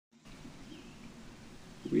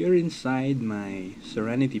We are inside my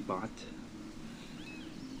Serenity pot,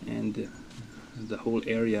 and the whole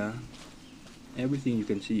area, everything you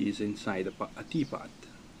can see is inside a teapot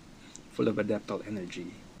full of Adeptal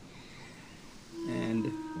Energy. And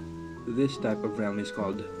this type of realm is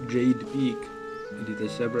called Jade Peak, and it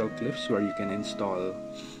has several cliffs where you can install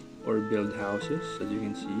or build houses, as you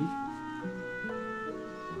can see.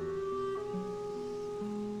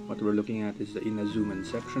 What we're looking at is the Inazuman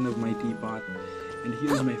section of my teapot, and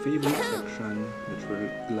here's my favorite section, which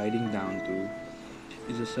we're gliding down to,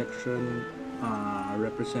 is a section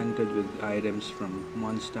represented with items from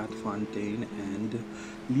Mondstadt, Fontaine, and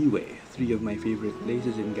Liyue, three of my favorite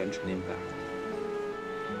places in Genshin Impact.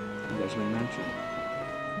 And there's my mansion.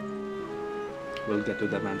 We'll get to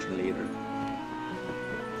the mansion later.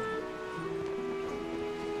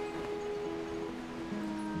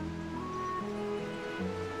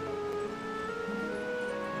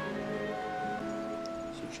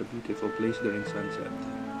 Such a beautiful place during sunset.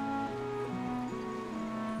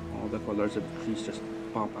 All the colors of the trees just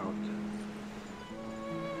pop out.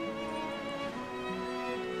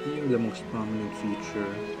 Here, the most prominent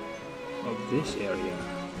feature of this area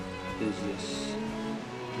is this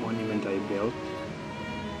monument I built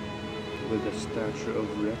with a statue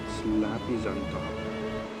of Rex Lapis on top,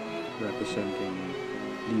 representing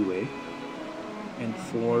Liyue, and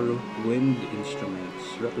 4 wind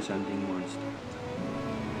instruments representing Mondstadt.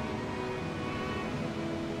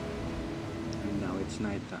 And now it's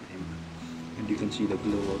nighttime, and you can see the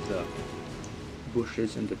glow of the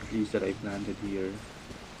bushes and the trees that I planted here.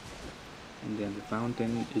 And then the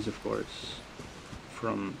fountain is, of course,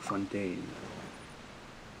 from Fontaine.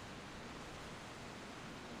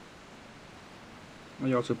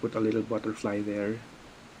 I also put a little butterfly there.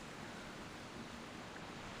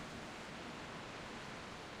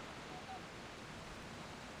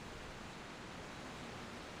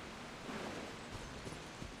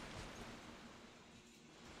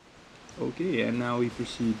 Okay, and now we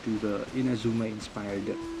proceed to the Inazuma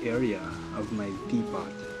inspired area of my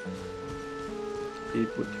teapot. They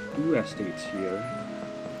put 2 estates here,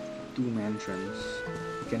 2 mansions.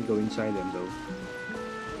 You can't go inside them though.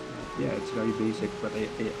 Yeah, it's very basic, but I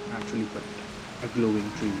actually put a glowing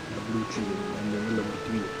tree, a blue tree in the middle of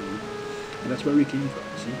between the two. And that's where we came from,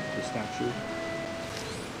 see? The statue.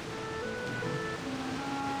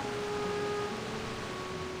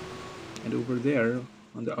 And over there,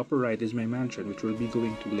 on the upper right, is my mansion, which we'll be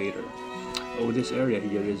going to later. Oh, this area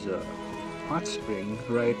here is a hot spring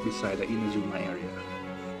right beside the Inazuma area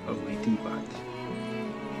of my teapot.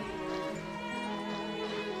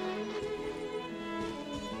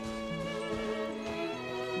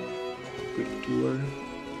 Quick tour.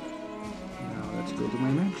 Now let's go to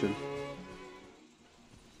my mansion.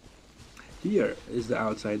 Here is the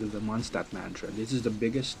outside of the Mondstadt mansion. This is the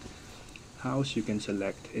biggest house you can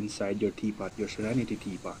select inside your teapot, your Serenity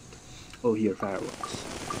teapot. Oh, here, fireworks.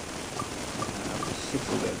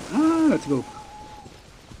 6 of them. Ah, let's go.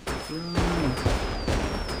 Run.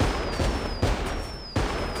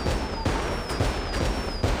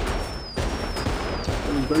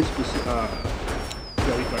 I was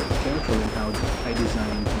very very careful in how I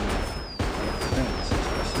designed my fence.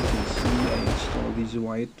 As you can see, I installed these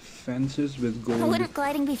white fences with gold. Wouldn't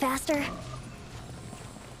gliding be faster?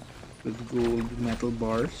 With gold metal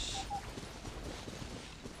bars.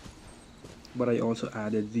 But I also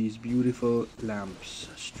added these beautiful lamps,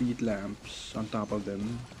 street lamps, on top of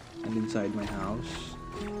them, and inside my house,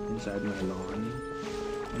 inside my lawn.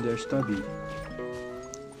 And there's Tubby.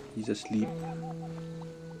 He's asleep.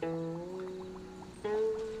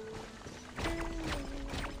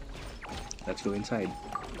 Let's go inside.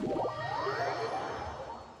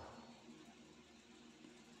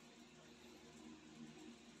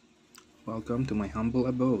 Welcome to my humble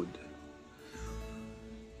abode.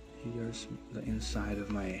 Here's the inside of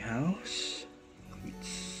my house.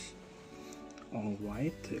 It's all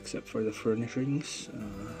white except for the furnishings.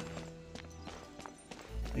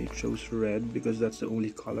 I chose red because that's the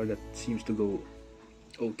only color that seems to go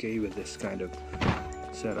okay with this kind of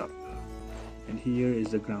setup. And here is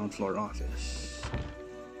the ground floor office.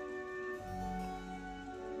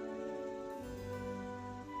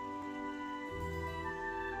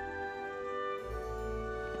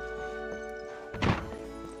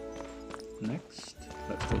 Next,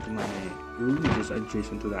 let's go to my room, which is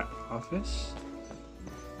adjacent to that office.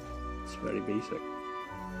 It's very basic.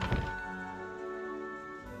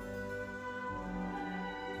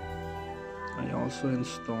 I also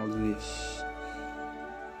installed this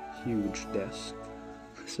huge desk,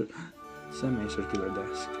 semi-circular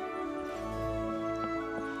desk.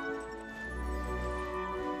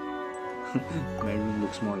 My room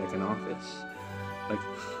looks more like an office, like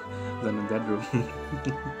than a bedroom.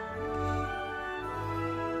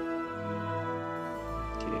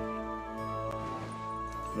 Okay,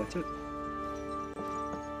 that's it.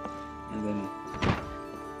 And then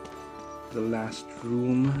the last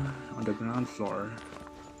room on the ground floor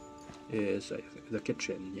is the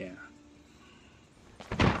kitchen. Yeah.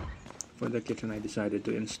 For the kitchen, I decided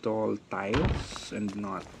to install tiles and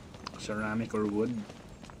not ceramic or wood.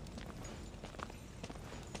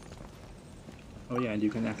 Oh yeah, and you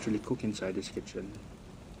can actually cook inside this kitchen.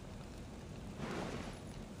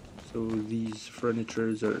 So these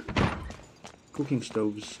furnitures are cooking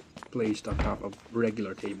stoves placed on top of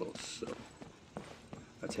regular tables. So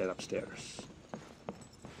let's head upstairs.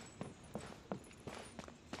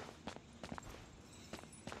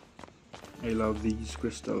 I love these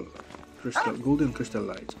golden crystal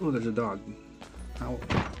lights. Oh, there's a dog. How?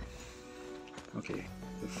 Okay,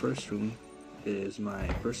 the first room is my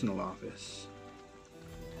personal office,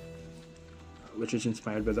 which is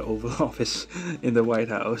inspired by the Oval Office in the White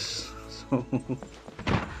House. So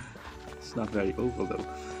it's not very oval though.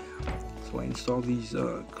 So I installed these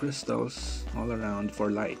crystals all around for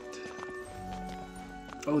light.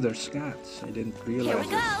 Oh, there's cats. I didn't realize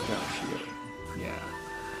there's cats here. Yeah.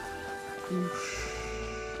 Oof.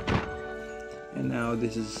 And now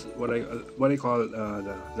this is what I call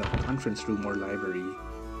the conference room or library,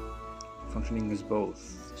 functioning as both.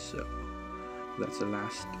 So that's the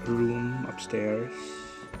last room upstairs.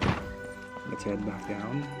 Let's head back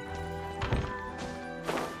down.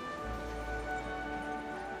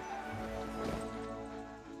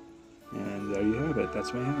 And there you have it.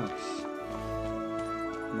 That's my house.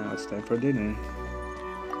 Now it's time for dinner.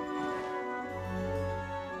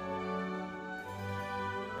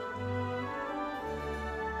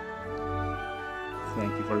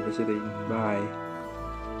 Thank you for visiting. Bye.